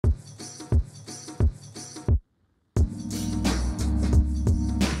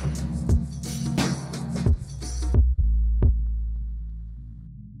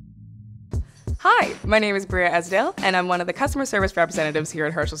Hi, my name is Bria Esdale, and I'm one of the customer service representatives here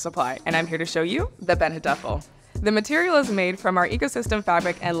at Herschel Supply, and I'm here to show you the Bennett Duffle. The material is made from our ecosystem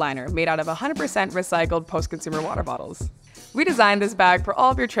fabric and liner, made out of 100% recycled post-consumer water bottles. We designed this bag for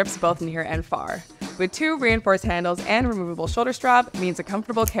all of your trips both near and far. With 2 reinforced handles and removable shoulder strap means a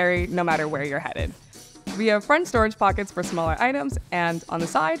comfortable carry no matter where you're headed. We have front storage pockets for smaller items, and on the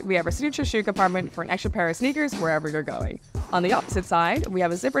side, we have our signature shoe compartment for an extra pair of sneakers wherever you're going. On the opposite side, we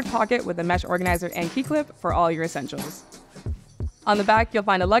have a zippered pocket with a mesh organizer and key clip for all your essentials. On the back, you'll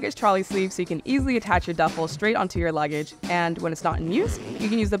find a luggage trolley sleeve so you can easily attach your duffel straight onto your luggage, and when it's not in use, you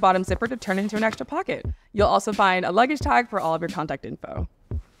can use the bottom zipper to turn it into an extra pocket. You'll also find a luggage tag for all of your contact info.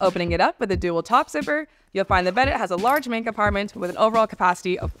 Opening it up with a dual top zipper, you'll find the Bennett has a large main compartment with an overall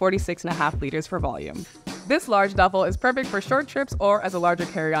capacity of 46.5 liters for volume. This large duffel is perfect for short trips or as a larger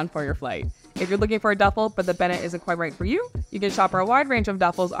carry-on for your flight. If you're looking for a duffel but the Bennett isn't quite right for you, you can shop our wide range of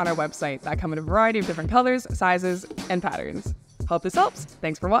duffels on our website that come in a variety of different colors, sizes, and patterns. Hope this helps.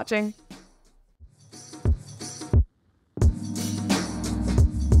 Thanks for watching.